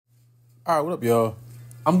All right, what up, y'all?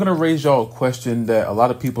 I'm gonna raise y'all a question that a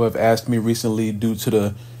lot of people have asked me recently due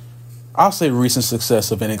to I'll say, recent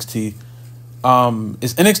success of NXT.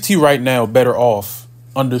 Is NXT right now better off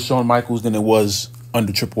under Shawn Michaels than it was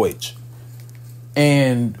under Triple H?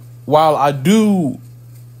 And while I do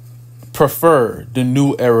prefer the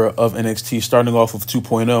new era of NXT, starting off with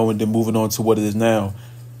 2.0 and then moving on to what it is now,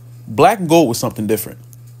 Black and Gold was something different,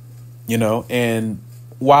 And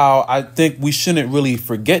while I think we shouldn't really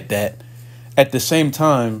forget that, at the same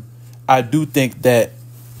time, I do think that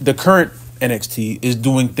the current NXT is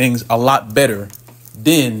doing things a lot better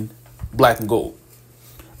than Black and Gold.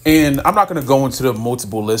 And I'm not going to go into the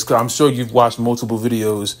multiple list because I'm sure you've watched multiple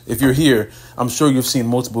videos. If you're here, I'm sure you've seen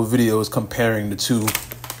multiple videos comparing the two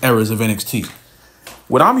eras of NXT.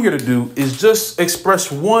 What I'm here to do is just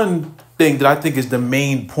express one thing that I think is the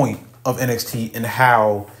main point of NXT and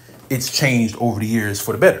how it's changed over the years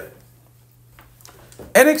for the better.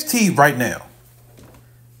 NXT right now,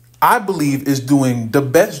 I believe, is doing the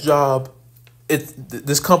best job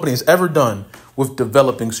this company has ever done with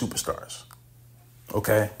developing superstars.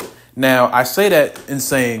 Okay? Now, I say that in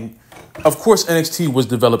saying, of course, NXT was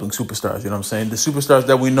developing superstars, you know what I'm saying? The superstars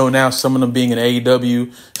that we know now, some of them being in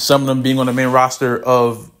AEW, some of them being on the main roster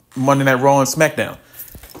of Monday Night Raw and SmackDown.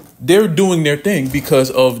 They're doing their thing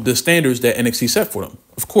because of the standards that NXT set for them,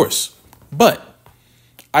 of course. But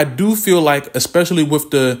I do feel like, especially with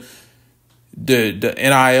the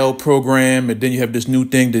NIL program, and then you have this new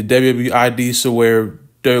thing, the WWID, so where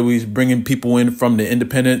WWE's bringing people in from the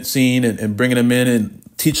independent scene and bringing them in and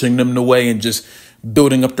teaching them the way and just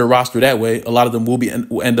building up their roster that way. A lot of them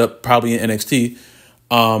will end up probably in NXT.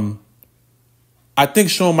 I think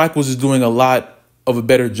Shawn Michaels is doing a lot of a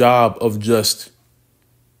better job of just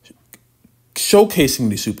showcasing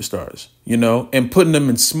these superstars, and putting them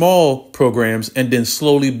in small programs and then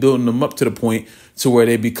slowly building them up to the point to where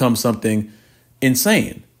they become something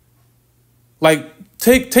insane. Like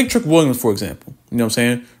take Trick Williams, for example. You know what I'm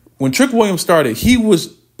saying? When Trick Williams started, he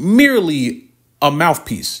was merely a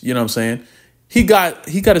mouthpiece. You know what I'm saying? He got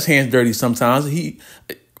his hands dirty sometimes.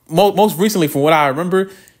 Most recently, from what I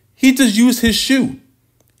remember, he just used his shoe.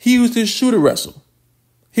 He used his shoe to wrestle.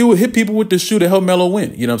 He would hit people with the shoe to help Melo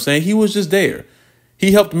win. You know what I'm saying? He was just there.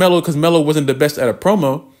 He helped Melo because Melo wasn't the best at a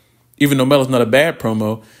promo, even though Melo's not a bad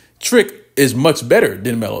promo. Trick is much better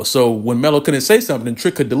than Melo. So when Melo couldn't say something,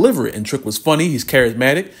 Trick could deliver it. And Trick was funny. He's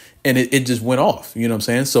charismatic. And it just went off. You know what I'm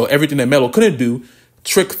saying? So everything that Melo couldn't do,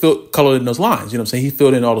 Trick colored in those lines. You know what I'm saying? He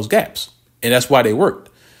filled in all those gaps. And that's why they worked.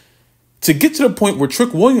 To get to the point where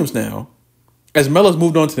Trick Williams now, as Melo's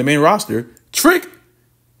moved on to the main roster, Trick,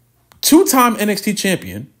 two-time NXT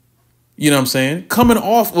champion, you know what I'm saying? Coming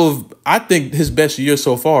off of, I think, his best year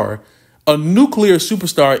so far, a nuclear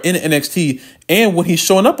superstar in NXT, and when he's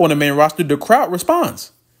showing up on the main roster, the crowd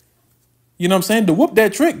responds. You know what I'm saying? To whoop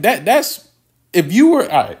that Trick, that's, if you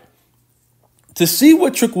were, all right, to see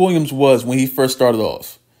what Trick Williams was when he first started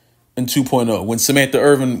off in 2.0, when Samantha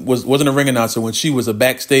Irvin wasn't a ring announcer, when she was a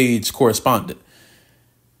backstage correspondent.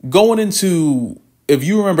 Going into, if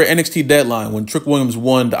you remember NXT Deadline, when Trick Williams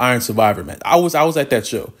won the Iron Survivor match, I was at that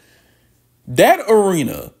show. That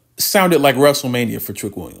arena sounded like WrestleMania for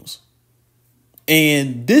Trick Williams.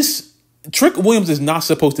 And Trick Williams is not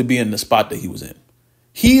supposed to be in the spot that he was in.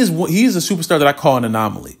 He is a superstar that I call an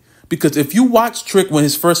anomaly. Because if you watch Trick in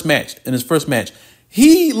his first match,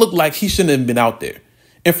 he looked like he shouldn't have been out there.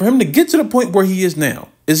 And for him to get to the point where he is now,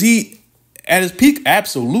 is he at his peak?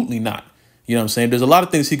 Absolutely not. You know what I'm saying? There's a lot of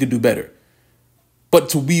things he could do better. But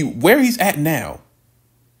to be where he's at now,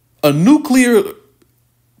 a nuclear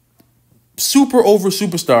super over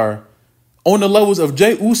superstar on the levels of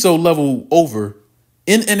Jey Uso level over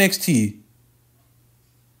in NXT,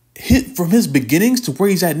 hit from his beginnings to where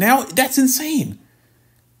he's at now, that's insane.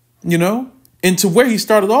 And to where he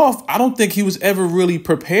started off, I don't think he was ever really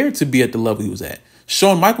prepared to be at the level he was at.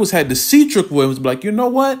 Shawn Michaels had to see Trick Williams be like, you know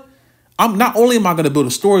what? I'm not only am I going to build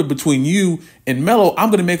a story between you and Melo, I'm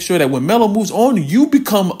going to make sure that when Melo moves on, you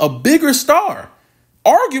become a bigger star,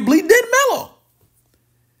 arguably than Melo.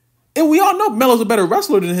 And we all know Melo's a better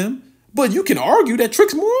wrestler than him, but you can argue that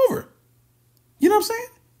Trick's more over. You know what I'm saying?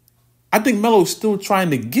 I think Melo's still trying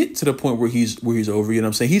to get to the point where he's over. You know what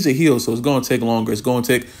I'm saying? He's a heel, so it's going to take longer. It's going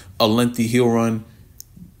to take a lengthy heel run,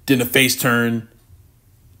 then a face turn,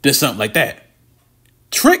 then something like that.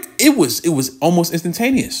 Trick, it was almost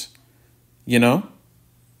instantaneous.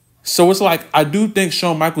 So it's like, I do think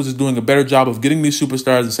Shawn Michaels is doing a better job of getting these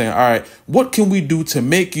superstars and saying, all right, what can we do to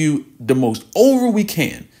make you the most over we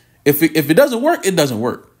can? If it doesn't work, it doesn't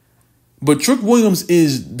work. But Trick Williams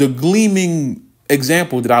is the gleaming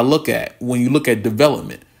example that I look at when you look at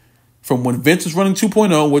development. from when Vince was running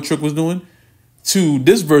 2.0, what Trick was doing, to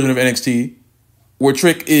this version of NXT, where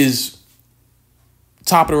Trick is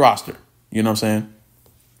top of the roster. You know what I'm saying?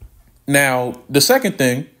 Now, the second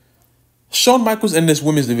thing, Shawn Michaels in this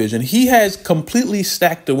women's division, he has completely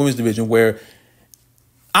stacked the women's division where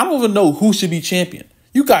I don't even know who should be champion.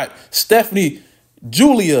 You got Stephanie,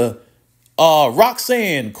 Julia,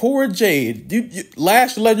 Roxanne, Cora Jade,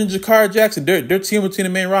 Lash Legend, Jakara Jackson. They're team between the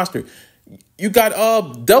main roster. You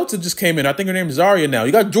got Delta just came in. I think her name is Zarya now.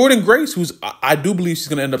 You got Jordan Grace, who's I do believe she's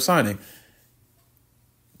going to end up signing.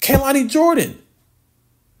 Kehlani Jordan.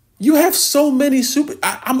 You have so many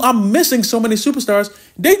I'm missing so many superstars.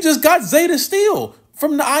 They just got Zeta Steel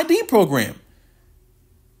from the ID program.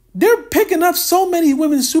 They're picking up so many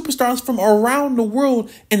women's superstars from around the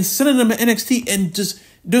world and sending them to NXT, and just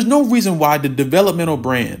there's no reason why the developmental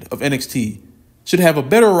brand of NXT should have a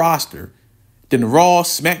better roster than Raw,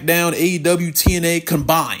 SmackDown, AEW, TNA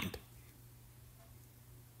combined.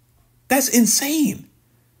 That's insane.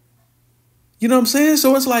 You know what I'm saying?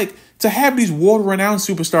 So it's like to have these world-renowned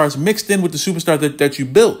superstars mixed in with the superstars that you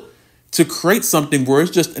built to create something where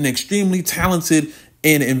it's just an extremely talented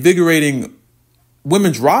and invigorating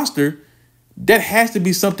women's roster, that has to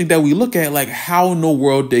be something that we look at like, how in the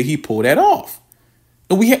world did he pull that off?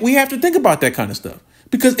 And we have to think about that kind of stuff,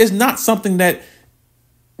 because it's not something that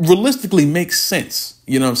realistically makes sense.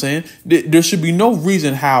 You know what I'm saying? There should be no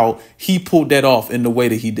reason how he pulled that off in the way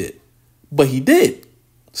that he did. But he did.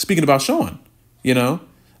 Speaking about Shawn, you know,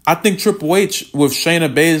 I think Triple H with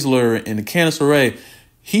Shayna Baszler and Candice LeRae,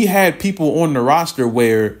 he had people on the roster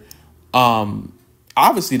where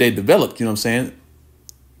obviously they developed, you know what I'm saying?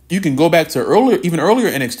 You can go back to even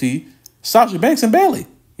earlier NXT, Sasha Banks and Bayley.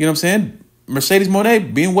 You know what I'm saying? Mercedes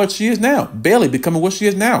Moné being what she is now. Bayley becoming what she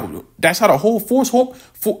is now. That's how the whole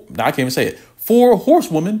I can't even say it. 4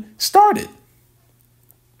 horsewomen started.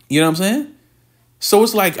 You know what I'm saying? So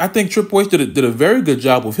it's like, I think Triple H did a very good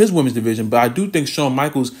job with his women's division, but I do think Shawn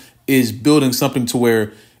Michaels is building something to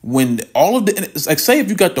where when all of the, like, say if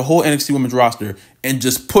you got the whole NXT women's roster and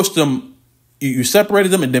just pushed them, you separated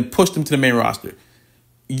them and then pushed them to the main roster.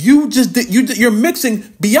 You're mixing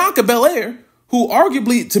Bianca Belair, who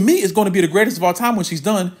arguably to me is going to be the greatest of all time when she's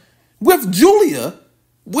done, with Julia,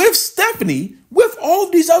 with Stephanie, with all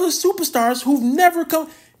of these other superstars who've never come.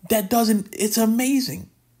 It's amazing.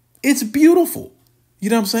 It's beautiful. You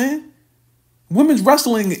know what I'm saying? Women's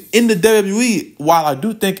wrestling in the WWE, while I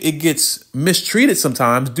do think it gets mistreated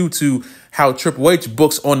sometimes due to how Triple H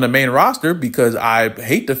books on the main roster, because I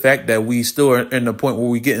hate the fact that we still are in the point where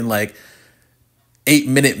we're getting like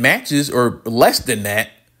 8-minute matches or less than that.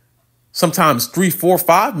 Sometimes 3, 4,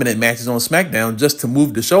 5-minute matches on SmackDown just to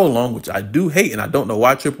move the show along, which I do hate. And I don't know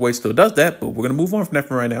why Triple H still does that, but we're going to move on from that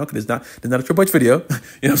for right now because there's not a Triple H video.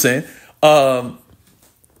 You know what I'm saying?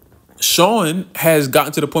 Shawn has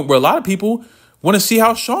gotten to the point where a lot of people want to see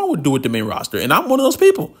how Shawn would do with the main roster. And I'm one of those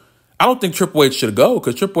people. I don't think Triple H should go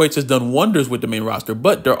because Triple H has done wonders with the main roster.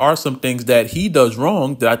 But there are some things that he does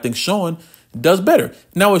wrong that I think Shawn does better.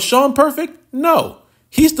 Now, is Shawn perfect? No.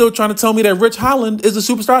 He's still trying to tell me that Rich Holland is a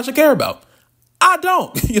superstar I should care about. I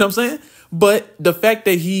don't. You know what I'm saying? But the fact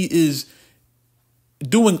that he is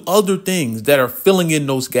doing other things that are filling in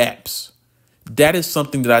those gaps, that is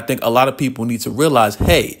something that I think a lot of people need to realize,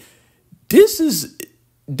 hey, this is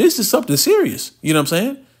something serious. You know what I'm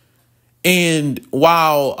saying? And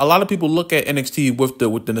while a lot of people look at NXT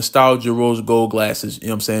with the nostalgia rose gold glasses, you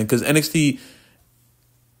know what I'm saying? Because NXT,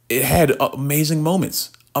 it had amazing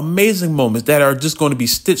moments that are just going to be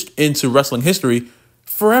stitched into wrestling history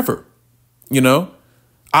forever. You know,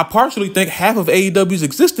 I partially think half of AEW's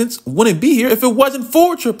existence wouldn't be here if it wasn't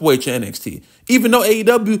for Triple H and NXT, even though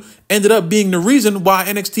AEW ended up being the reason why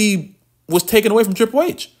NXT was taken away from Triple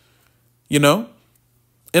H, you know?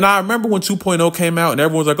 And I remember when 2.0 came out and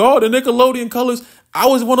everyone was like, oh, the Nickelodeon colors. I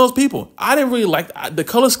was one of those people. I didn't really like the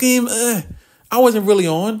color scheme. I wasn't really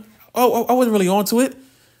on. I wasn't really on to it.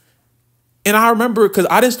 And I remember because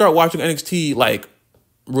I didn't start watching NXT like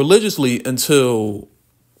religiously until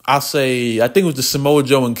I think it was the Samoa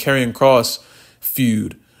Joe and Karrion Kross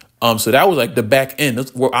feud. So that was like the back end.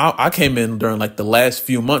 That's where I came in during like the last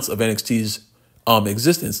few months of NXT's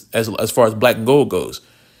existence as far as Black and Gold goes.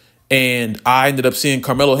 And I ended up seeing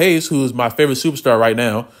Carmelo Hayes, who is my favorite superstar right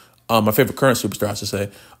now, my favorite current superstar, I should say.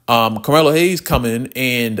 Carmelo Hayes come in,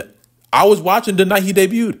 and I was watching the night he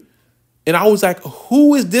debuted. And I was like,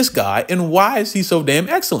 who is this guy and why is he so damn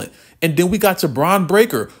excellent? And then we got to Bron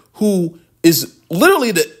Breakker, who is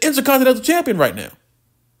literally the Intercontinental Champion right now.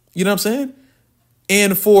 You know what I'm saying?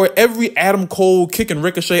 And for every Adam Cole kicking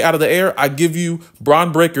Ricochet out of the air, I give you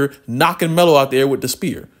Bron Breakker knocking Melo out there with the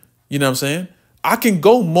spear. You know what I'm saying? I can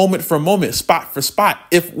go moment for moment, spot for spot.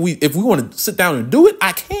 If we want to sit down and do it,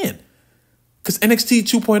 I can. Because NXT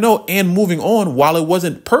 2.0 and moving on, while it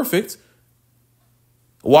wasn't perfect,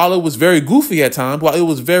 while it was very goofy at times, while it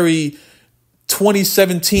was very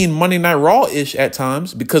 2017 Monday Night Raw-ish at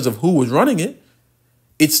times because of who was running it,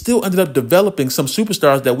 it still ended up developing some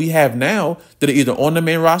superstars that we have now that are either on the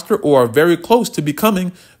main roster or are very close to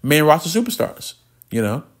becoming main roster superstars, you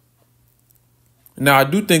know? Now, I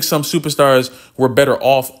do think some superstars were better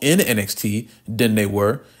off in NXT than they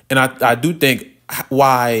were. And I do think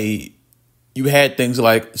why you had things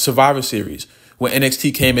like Survivor Series, when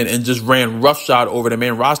NXT came in and just ran roughshod over the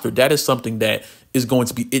main roster, that is something that is going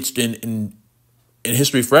to be etched in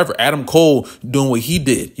history forever. Adam Cole doing what he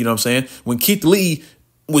did, you know what I'm saying? When Keith Lee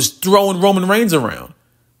was throwing Roman Reigns around.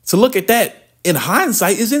 To look at that in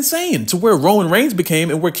hindsight is insane. To where Roman Reigns became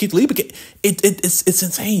and where Keith Lee became, it's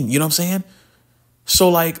insane, you know what I'm saying? So,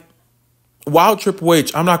 like, while Triple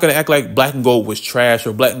H, I'm not going to act like Black and Gold was trash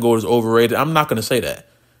or Black and Gold is overrated. I'm not going to say that.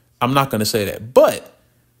 I'm not going to say that. But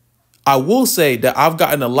I will say that I've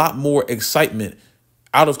gotten a lot more excitement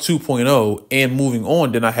out of 2.0 and moving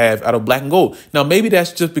on than I have out of Black and Gold. Now, maybe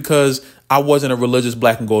that's just because I wasn't a religious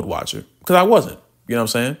Black and Gold watcher. Because I wasn't. You know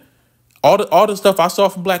what I'm saying? All the stuff I saw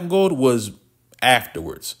from Black and Gold was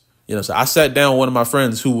afterwards. You know, so I sat down with one of my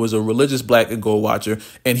friends who was a religious Black and Gold watcher,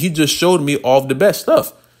 and he just showed me all of the best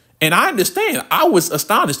stuff. And I understand. I was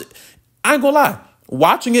astonished. I ain't gonna lie.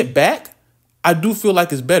 Watching it back, I do feel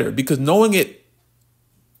like it's better because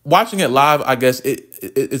watching it live, I guess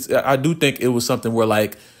it's. I do think it was something where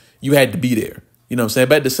like you had to be there. You know what I'm saying?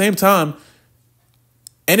 But at the same time,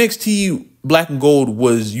 NXT Black and Gold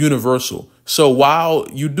was universal. So while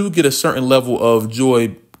you do get a certain level of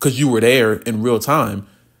joy because you were there in real time,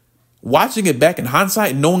 watching it back in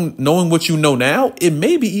hindsight, knowing what you know now, it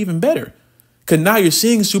may be even better. Because now you're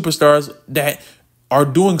seeing superstars that are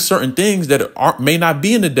doing certain things that may not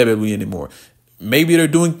be in the WWE anymore. Maybe they're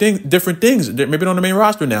doing different things. Maybe they're on the main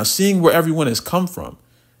roster now. Seeing where everyone has come from,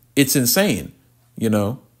 it's insane, you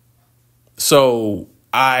know? So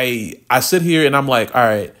I sit here and I'm like, all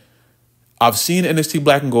right, I've seen NXT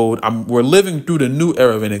Black and Gold. We're living through the new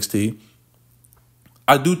era of NXT.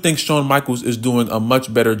 I do think Shawn Michaels is doing a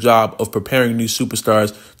much better job of preparing these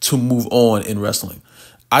superstars to move on in wrestling.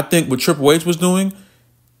 I think what Triple H was doing,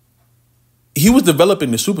 he was developing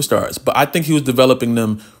the superstars, but I think he was developing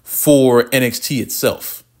them for NXT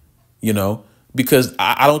itself, you know, because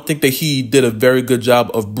I don't think that he did a very good job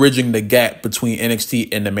of bridging the gap between NXT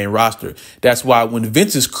and the main roster. That's why when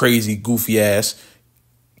Vince's crazy, goofy ass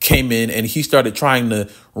came in and he started trying to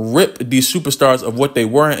rip these superstars of what they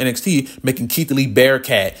were in NXT, making Keith Lee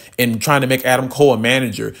Bearcat and trying to make Adam Cole a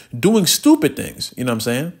manager, doing stupid things, you know what I'm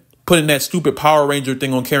saying? Putting that stupid Power Ranger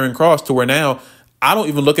thing on Karrion Kross to where now I don't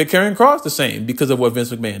even look at Karrion Kross the same because of what Vince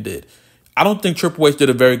McMahon did. I don't think Triple H did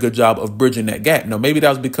a very good job of bridging that gap. Now, maybe that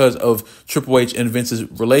was because of Triple H and Vince's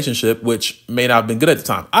relationship, which may not have been good at the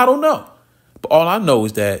time. I don't know. But all I know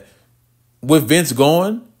is that with Vince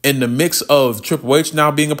gone, in the mix of Triple H now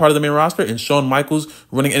being a part of the main roster and Shawn Michaels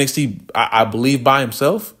running NXT, I believe, by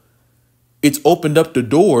himself, it's opened up the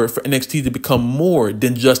door for NXT to become more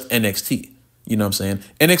than just NXT. You know what I'm saying?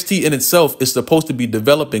 NXT in itself is supposed to be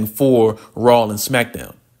developing for Raw and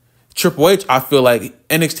SmackDown. Triple H, I feel like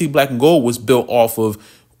NXT Black and Gold was built off of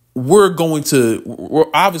we're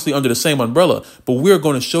obviously under the same umbrella, but we're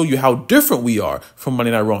going to show you how different we are from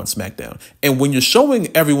Monday Night Raw and SmackDown. And when you're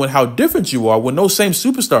showing everyone how different you are, when those same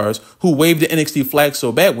superstars who wave the NXT flag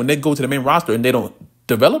so bad, when they go to the main roster and they don't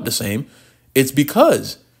develop the same, it's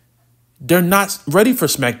because they're not ready for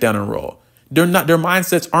SmackDown and Raw. Their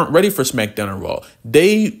mindsets aren't ready for SmackDown and Raw.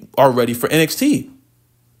 They are ready for NXT.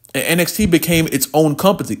 And NXT became its own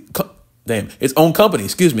company.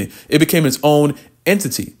 It became its own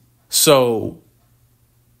entity. So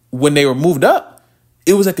when they were moved up,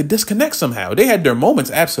 it was like a disconnect somehow. They had their moments,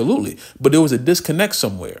 absolutely, but there was a disconnect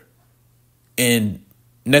somewhere. And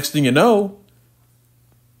next thing you know,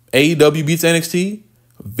 AEW beats NXT.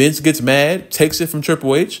 Vince gets mad, takes it from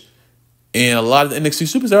Triple H, and a lot of the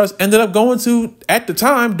NXT superstars ended up going to, at the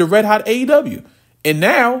time, the red hot AEW. And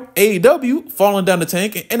now AEW falling down the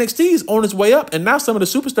tank, and NXT is on its way up. And now some of the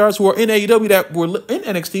superstars who are in AEW that were in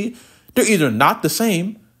NXT, they're either not the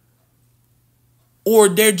same or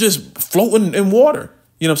they're just floating in water.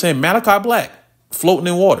 You know what I'm saying? Malachi Black, floating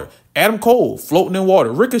in water. Adam Cole, floating in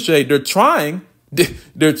water. Ricochet, they're trying.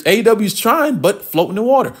 AEW's trying, but floating in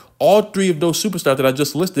water. All three of those superstars that I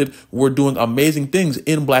just listed were doing amazing things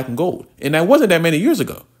in Black and Gold. And that wasn't that many years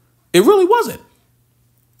ago. It really wasn't.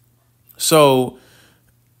 So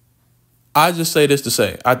I just say this to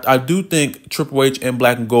say, I do think Triple H and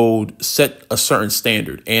Black and Gold set a certain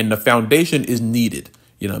standard, and the foundation is needed.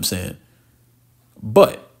 You know what I'm saying?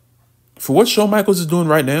 But for what Shawn Michaels is doing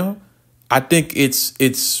right now, I think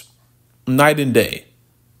it's night and day.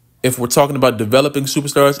 If we're talking about developing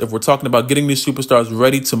superstars, if we're talking about getting these superstars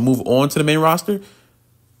ready to move on to the main roster,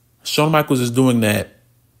 Shawn Michaels is doing that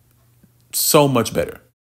so much better.